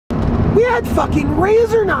We had fucking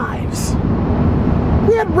razor knives.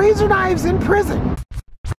 We had razor knives in prison.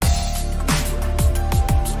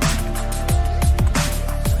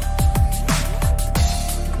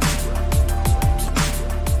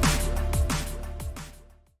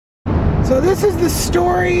 So this is the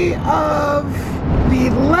story of the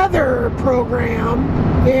leather program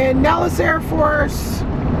in Nellis Air Force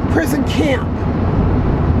prison camp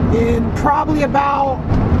in probably about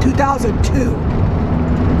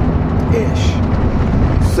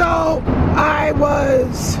 2002-ish. So I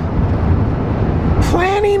was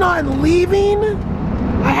planning on leaving.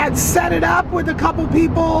 I had set it up with a couple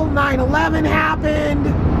people. 9/11 happened.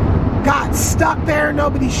 Got stuck there.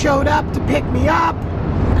 Nobody showed up to pick me up.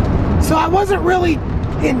 So I wasn't really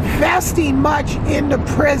investing much into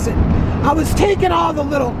prison. I was taking all the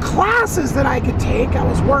little classes that I could take. I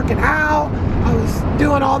was working out. I was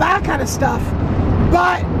doing all that kind of stuff.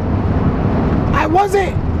 But I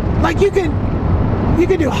wasn't, like, you can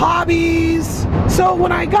do hobbies. So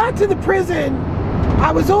when I got to the prison,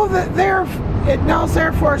 I was over there at Nellis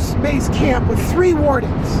Air Force Base Camp with 3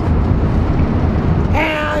 wardens.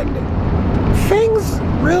 And things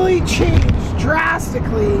really changed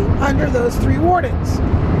drastically under those 3 wardens.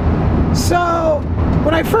 So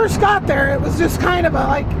when I first got there, it was just kind of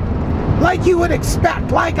a like you would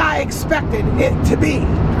expect, like I expected it to be,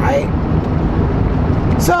 right?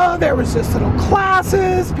 So there was just little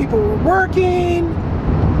classes, people were working,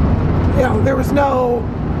 you know, there was no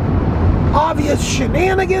obvious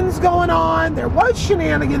shenanigans going on. There was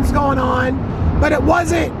shenanigans going on, but it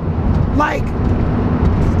wasn't like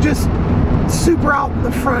just super out in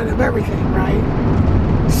the front of everything, right?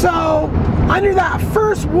 So under that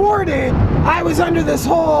first warden, I was under this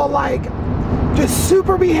whole like just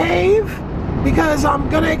super behave because I'm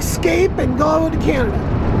gonna escape and go to Canada.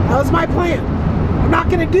 That was my plan. I'm not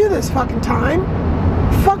gonna do this fucking time.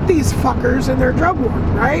 Fuck these fuckers and their drug war,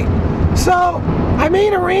 right? So I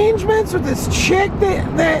made arrangements with this chick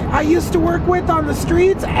that I used to work with on the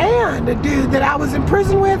streets and a dude that I was in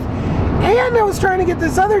prison with. And I was trying to get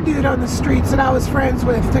this other dude on the streets that I was friends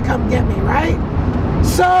with to come get me, right?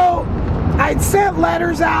 So I'd sent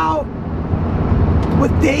letters out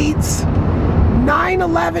with dates.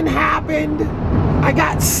 9/11 happened. I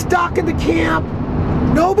got stuck in the camp.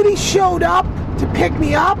 Nobody showed up to pick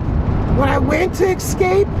me up when I went to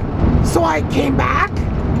escape. So I came back.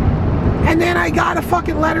 And then I got a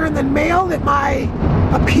fucking letter in the mail that my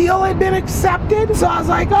appeal had been accepted. So I was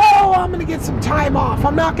like, oh, I'm gonna get some time off.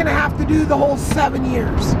 I'm not gonna have to do the whole 7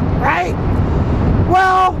 years, right?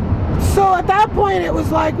 Well, so at that point it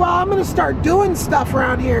was like, well, I'm gonna start doing stuff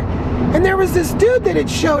around here. And there was this dude that had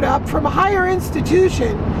showed up from a higher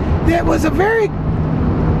institution that was a very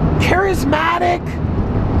charismatic,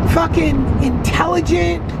 fucking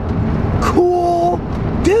intelligent, cool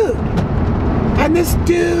dude. And this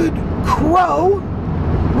dude, Crow,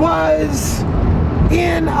 was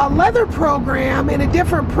in a leather program in a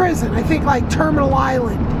different prison, I think like Terminal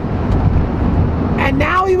Island. And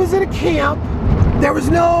now he was at a camp. There was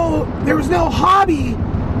no hobby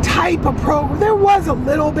type of program. There was a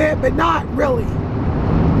little bit, but not really.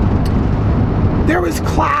 There was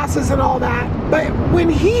classes and all that. But when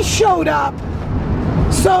he showed up,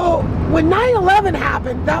 so when 9/11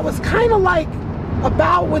 happened, that was kind of like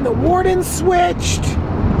about when the warden switched,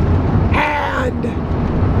 and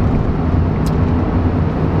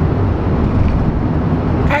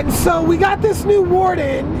so we got this new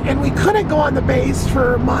warden, and we couldn't go on the base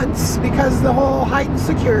for months because of the whole heightened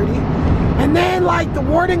security. And then like the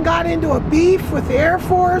warden got into a beef with the Air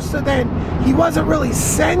Force, so then he wasn't really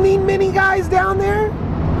sending many guys down there.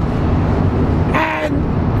 And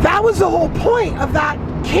that was the whole point of that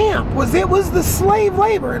camp, was it was the slave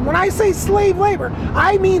labor. And when I say slave labor,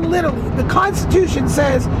 I mean literally. The Constitution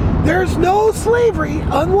says there's no slavery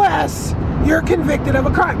unless you're convicted of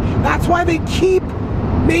a crime. That's why they keep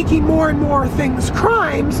making more and more things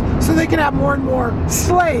crimes, so they can have more and more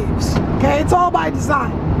slaves. Okay, it's all by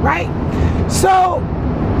design, right? So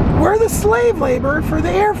we're the slave labor for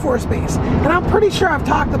the Air Force Base. And I'm pretty sure I've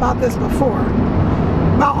talked about this before,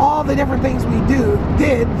 about all the different things we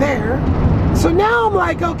did there. So now I'm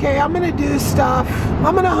like, okay, I'm gonna do stuff.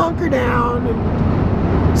 I'm gonna hunker down.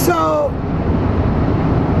 And so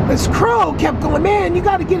this Crow kept going, man, you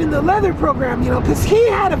gotta get in the leather program, you know, because he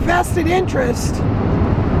had a vested interest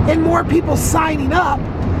in more people signing up,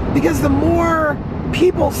 because the more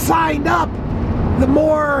people signed up,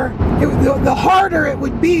 the harder it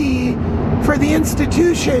would be for the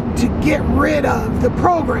institution to get rid of the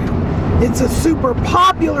program. It's a super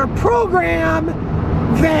popular program,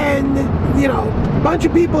 then, you know, a bunch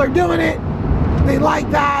of people are doing it, they like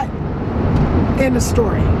that, end of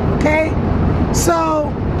story. Okay? So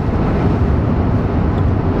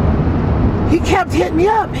he kept hitting me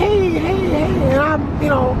up, hey, and I'm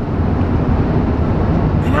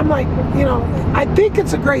like, I think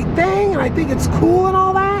it's a great thing, and I think it's cool and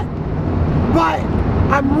all that, but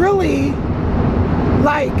I'm really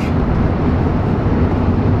like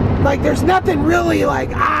there's nothing really like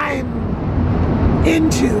I'm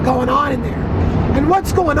into going on in there. And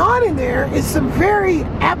what's going on in there is some very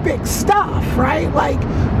epic stuff, right? Like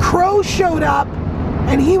Crow showed up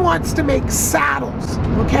and he wants to make saddles,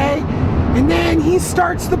 okay? And then he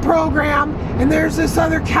starts the program, and there's this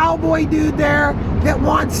other cowboy dude there that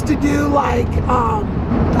wants to do like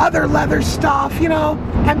other leather stuff,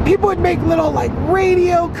 and people would make little like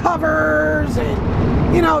radio covers and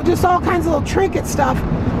just all kinds of little trinket stuff.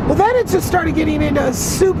 Well, then it just started getting into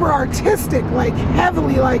super artistic, like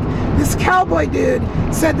heavily, like this cowboy dude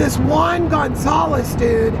said this Juan Gonzalez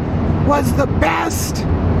dude was the best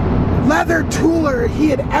leather tooler he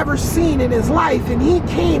had ever seen in his life, and he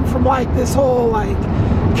came from like this whole like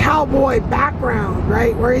cowboy background,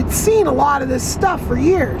 right, where he'd seen a lot of this stuff for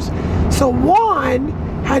years. So Juan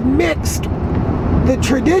had mixed the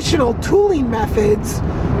traditional tooling methods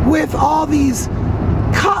with all these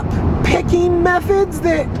cup picking methods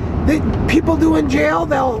that people do in jail.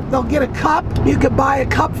 They'll get a cup. You could buy a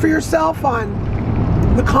cup for yourself on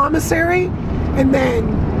the commissary, and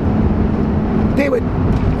then they would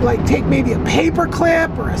like take maybe a paper clip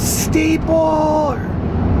or a staple or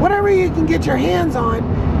whatever you can get your hands on,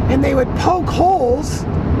 and they would poke holes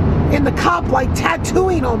in the cup like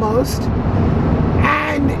tattooing almost,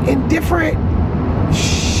 and in different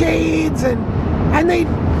shades, and they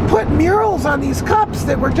put murals on these cups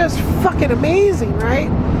that were just fucking amazing, right?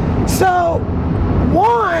 So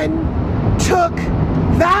Juan took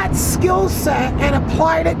that skill set and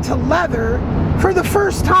applied it to leather for the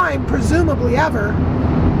first time, presumably ever,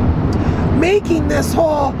 making this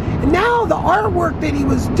whole, and now the artwork that he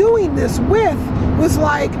was doing this with was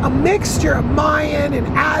like a mixture of Mayan and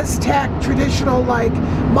Aztec, traditional like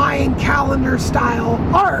Mayan calendar style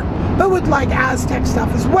art, but with like Aztec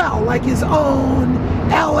stuff as well, like his own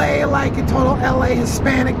LA, like a total LA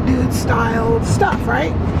Hispanic dude style stuff,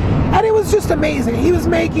 right? And it was just amazing. He was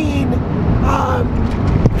making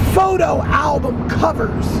photo album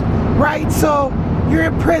covers, right? So you're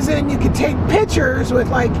in prison, you could take pictures with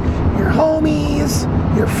like your homies,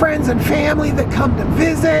 your friends and family that come to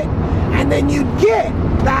visit, and then you'd get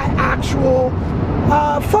that actual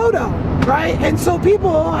photo, right? And so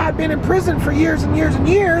people had been in prison for years and years and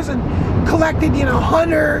years and collected,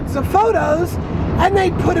 hundreds of photos, and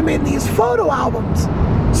they'd put them in these photo albums.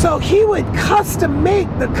 So he would custom make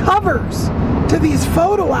the covers to these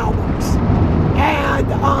photo albums. And,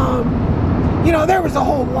 there was a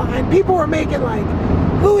whole line. People were making like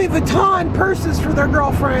Louis Vuitton purses for their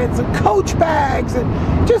girlfriends and Coach bags and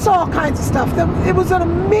just all kinds of stuff. It was an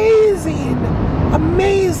amazing,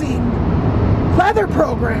 amazing leather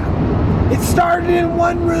program. It started in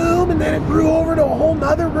one room, and then it grew over to a whole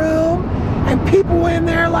nother room, and people went in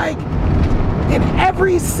there like, and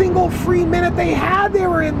every single free minute they had, they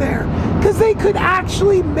were in there, because they could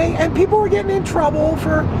actually make, and people were getting in trouble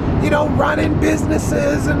for, running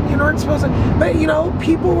businesses, and you weren't supposed to, but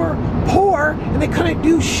people were poor and they couldn't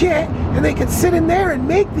do shit, and they could sit in there and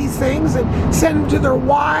make these things and send them to their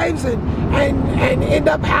wives and end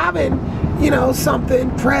up having, something,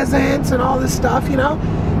 presents and all this stuff,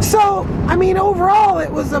 So, I mean, overall,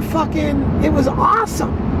 it was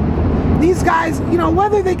awesome. These guys,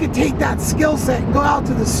 whether they could take that skill set and go out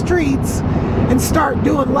to the streets and start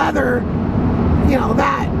doing leather,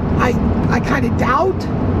 that I kind of doubt.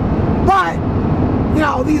 But,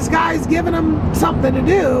 these guys giving them something to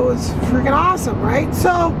do is freaking awesome, right?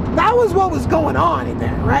 So that was what was going on in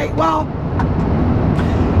there, right? Well,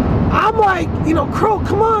 I'm like, Crow,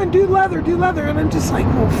 come on, do leather. And I'm just like,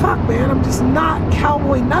 well, fuck, man, I'm just not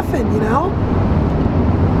cowboy nothing,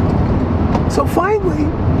 So finally,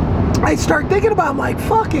 I start thinking about, I'm like,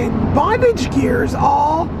 fucking bondage gear's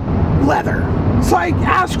all leather. So I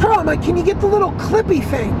asked Crow, I'm like, can you get the little clippy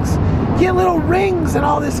things? Get little rings and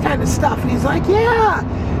all this kind of stuff. And he's like, yeah,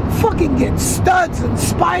 fucking get studs and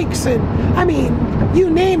spikes and, I mean, you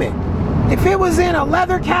name it. If it was in a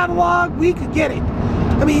leather catalog, we could get it.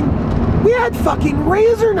 I mean, we had fucking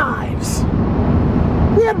razor knives.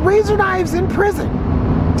 We had razor knives in prison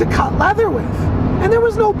to cut leather with. And there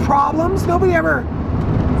was no problems. Nobody ever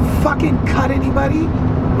fucking cut anybody.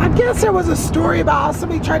 I guess there was a story about how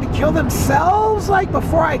somebody tried to kill themselves like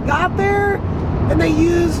before I got there, and they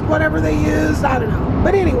used whatever they used, I don't know.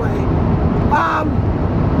 But anyway,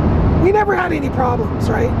 we never had any problems,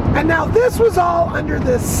 right? And now this was all under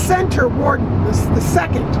the center warden, the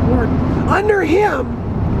second warden. Under him,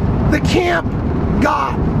 the camp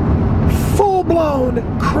got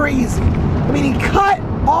full-blown crazy. I mean, he cut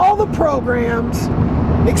all the programs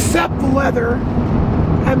except the leather.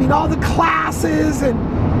 I mean, all the classes and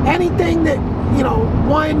anything that, you know,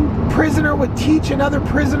 one prisoner would teach another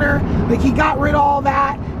prisoner. Like, he got rid of all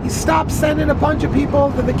that. He stopped sending a bunch of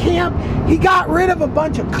people to the camp. He got rid of a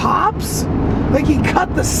bunch of cops. Like, he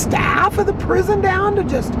cut the staff of the prison down to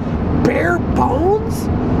just bare bones,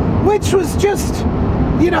 which was just,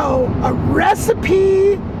 you know, a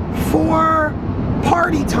recipe for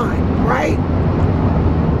party time, right?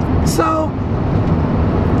 So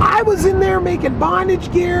I was in there making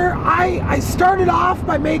bondage gear. I started off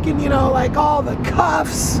by making, you know, like all the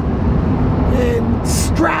cuffs and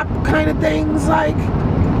strap kind of things, like,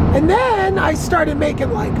 and then I started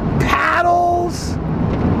making like paddles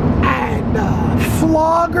and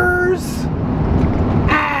floggers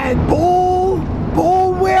and bull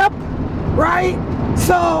whip, right?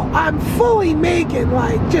 So I'm fully making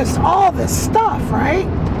like just all this stuff, right?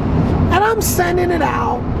 And I'm sending it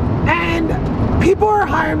out, and people are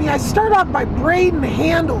hiring me. I start off by braiding the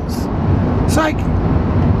handles. So I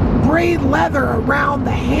braid leather around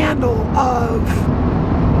the handle of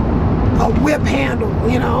a whip handle,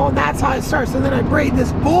 you know, and that's how it starts. And then I braid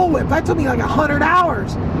this bull whip. That took me like 100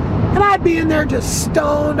 hours. And I'd be in there just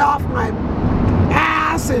stoned off my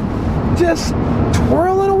ass and just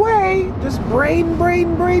twirling away, just braiding.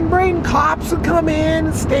 Cops would come in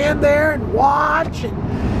and stand there and watch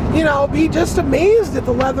and, you know, be just amazed at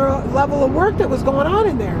the level of work that was going on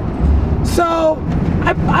in there. So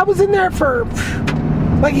I was in there for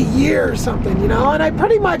like a year or something, you know, and I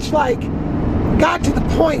pretty much like got to the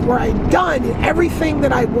point where I'd done everything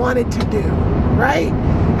that I wanted to do, right?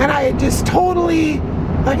 And I had just totally,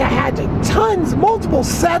 like, I had multiple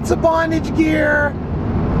sets of bondage gear,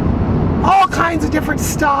 all kinds of different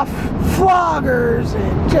stuff, floggers,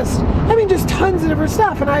 and just tons of different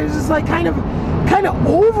stuff. And I was just like kind of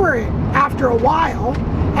over it after a while.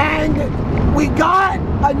 And we got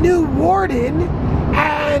a new warden,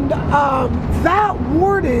 and that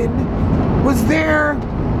warden was there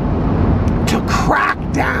to crack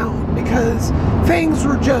down because things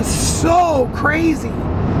were just so crazy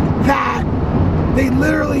that they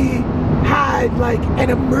literally had like an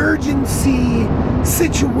emergency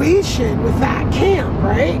situation with that camp,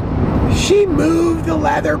 right? She moved the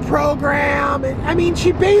leather program, and I mean,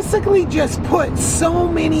 she basically just put so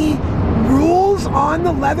many rules on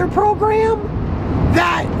the leather program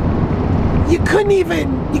that you couldn't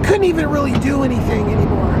even really do anything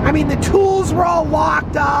anymore. I mean, the tools were all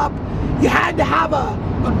locked up. You had to have a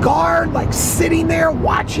guard like sitting there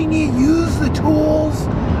watching you use the tools.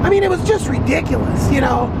 I mean, it was just ridiculous, you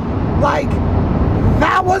know? Like,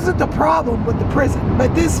 that wasn't the problem with the prison.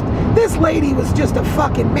 But this lady was just a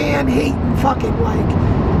fucking man-hating fucking, like,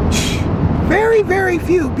 very, very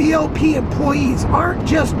few BOP employees aren't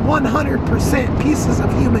just 100% pieces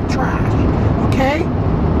of human trash, okay?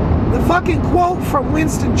 The fucking quote from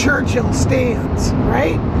Winston Churchill stands,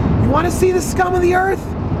 right? You want to see the scum of the earth?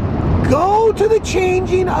 Go to the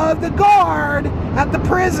changing of the guard at the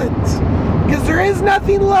prisons, because there is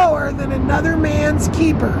nothing lower than another man's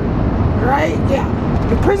keeper, right? Yeah,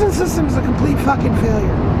 the prison system is a complete fucking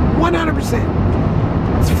failure,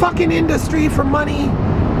 100%. It's fucking industry for money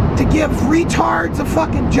to give retards a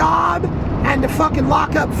fucking job and to fucking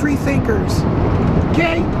lock up free thinkers,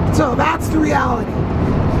 okay? So that's the reality.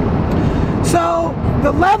 So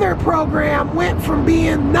the leather program went from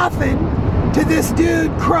being nothing to this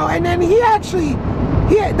dude Crow, and then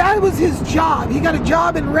that was his job. He got a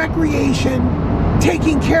job in recreation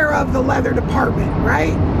taking care of the leather department,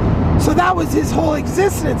 right? So that was his whole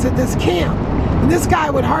existence at this camp. And this guy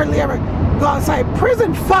would hardly ever go outside.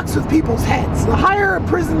 Prison fucks with people's heads. The higher a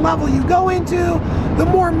prison level you go into, the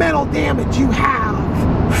more mental damage you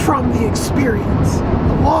have from the experience.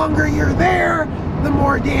 The longer you're there, the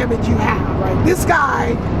more damage you have, right? This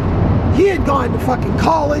guy, he had gone to fucking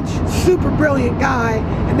college, super brilliant guy,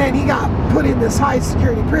 and then he got put in this high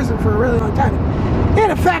security prison for a really long time. It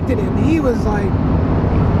affected him. He was like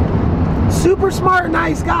super smart,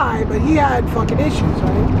 nice guy, but he had fucking issues,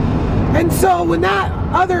 right? And so when that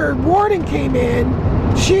other warden came in,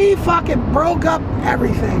 she fucking broke up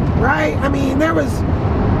everything, right? I mean, there was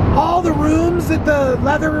all the rooms that the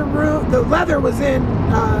leather was in,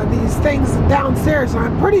 these things downstairs, and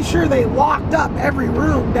I'm pretty sure they locked up every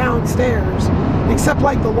room downstairs except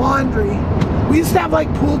like the laundry. we used to have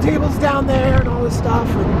like pool tables down there and all this stuff.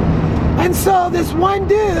 And so this one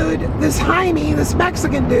dude, this Jaime, this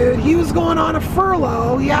Mexican dude, he was going on a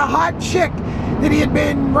furlough. He had a hot chick that he had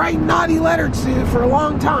been writing naughty letters to for a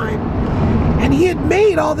long time. And he had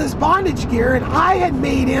made all this bondage gear, and I had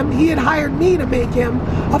made him, he had hired me to make him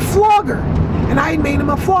a flogger. And I had made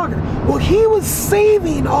him a flogger. Well, he was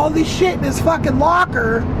saving all this shit in his fucking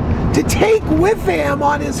locker to take with him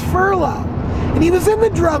on his furlough. And he was in the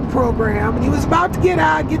drug program, and he was about to get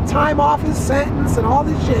out, get time off his sentence and all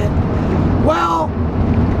this shit. Well,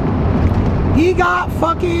 he got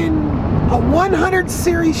fucking a 100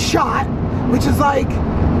 series shot, which is like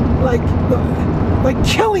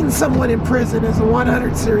killing someone in prison is a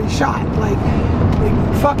 100 series shot. Like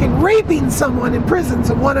fucking raping someone in prison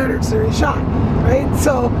is a 100 series shot, right?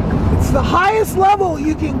 So it's the highest level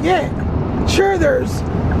you can get. Sure, there's,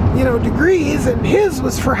 you know, degrees, and his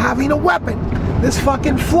was for having a weapon. This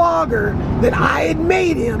fucking flogger that I had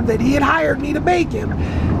made him, that he had hired me to make him,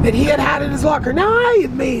 that he had in his locker. Now, I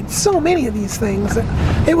had made so many of these things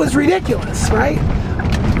that it was ridiculous, right?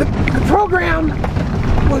 The program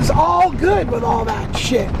was all good with all that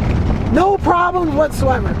shit. No problems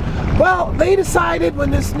whatsoever. Well, they decided when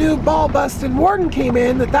this new ball-busting warden came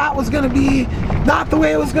in that that was going to be not the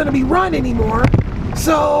way it was going to be run anymore.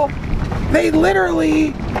 So they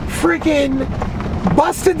literally freaking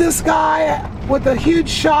busted this guy with a huge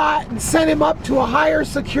shot and sent him up to a higher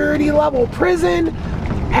security level prison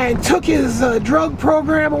and took his drug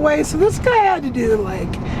program away. So this guy had to do like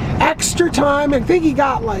extra time. I think he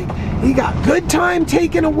got good time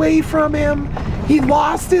taken away from him. He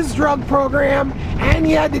lost his drug program, and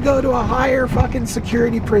he had to go to a higher fucking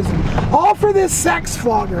security prison. All for this sex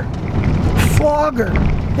flogger. Flogger.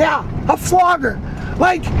 Yeah, a flogger.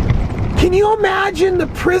 Like, can you imagine the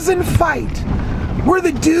prison fight where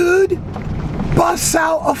the dude busts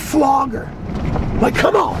out a flogger? Like,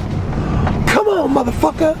 come on. Come on,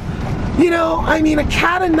 motherfucker. You know, I mean, a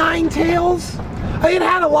cat of nine tails. It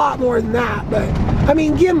had a lot more than that, but I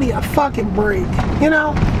mean, give me a fucking break. You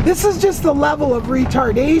know, this is just the level of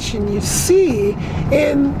retardation you see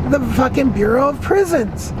in the fucking Bureau of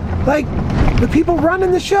Prisons. Like, the people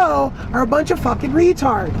running the show are a bunch of fucking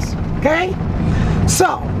retards, okay?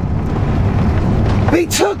 So, they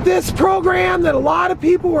took this program that a lot of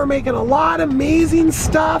people were making a lot of amazing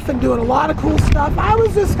stuff and doing a lot of cool stuff. I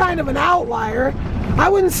was just kind of an outlier. I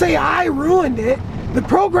wouldn't say I ruined it. The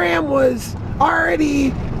program was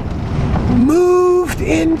already moved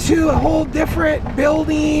into a whole different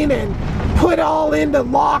building and put all into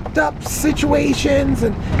locked up situations,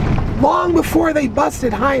 and long before they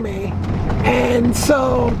busted Jaime. And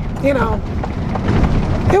so, you know,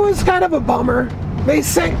 it was kind of a bummer. They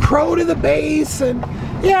sent Crow to the base, and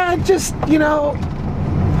yeah, just, you know,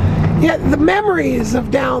 yeah, the memories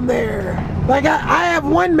of down there. Like, I have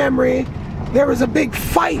one memory. There was a big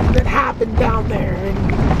fight that happened down there,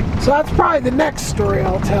 and so that's probably the next story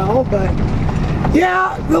I'll tell. But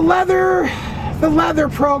yeah, the leather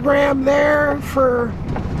program there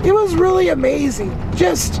it was really amazing.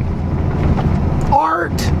 Just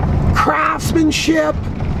art, craftsmanship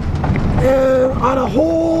on a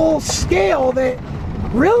whole scale that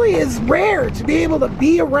really is rare, to be able to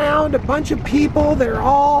be around a bunch of people that are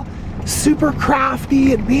all super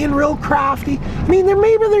crafty and being real crafty. I mean,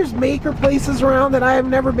 there's maker places around that I have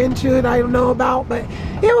never been to and I don't know about, but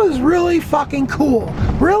it was really fucking cool,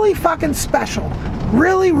 really fucking special,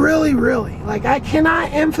 really, really, really. Like, I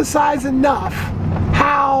cannot emphasize enough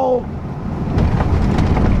how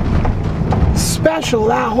special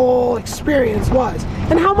that whole experience was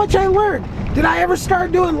and how much I learned. Did I ever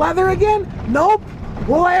start doing leather again? Nope.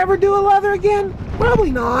 Will I ever do a leather again? Probably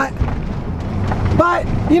not. But,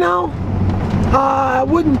 you know, I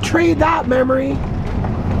wouldn't trade that memory.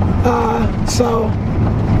 So,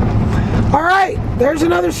 alright, there's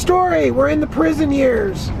another story. We're in the prison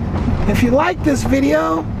years. If you like this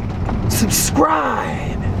video,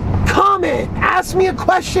 subscribe, comment, ask me a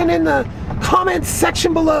question in the comments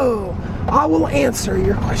section below. I will answer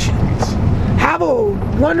your questions. Have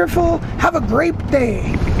a great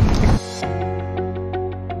day.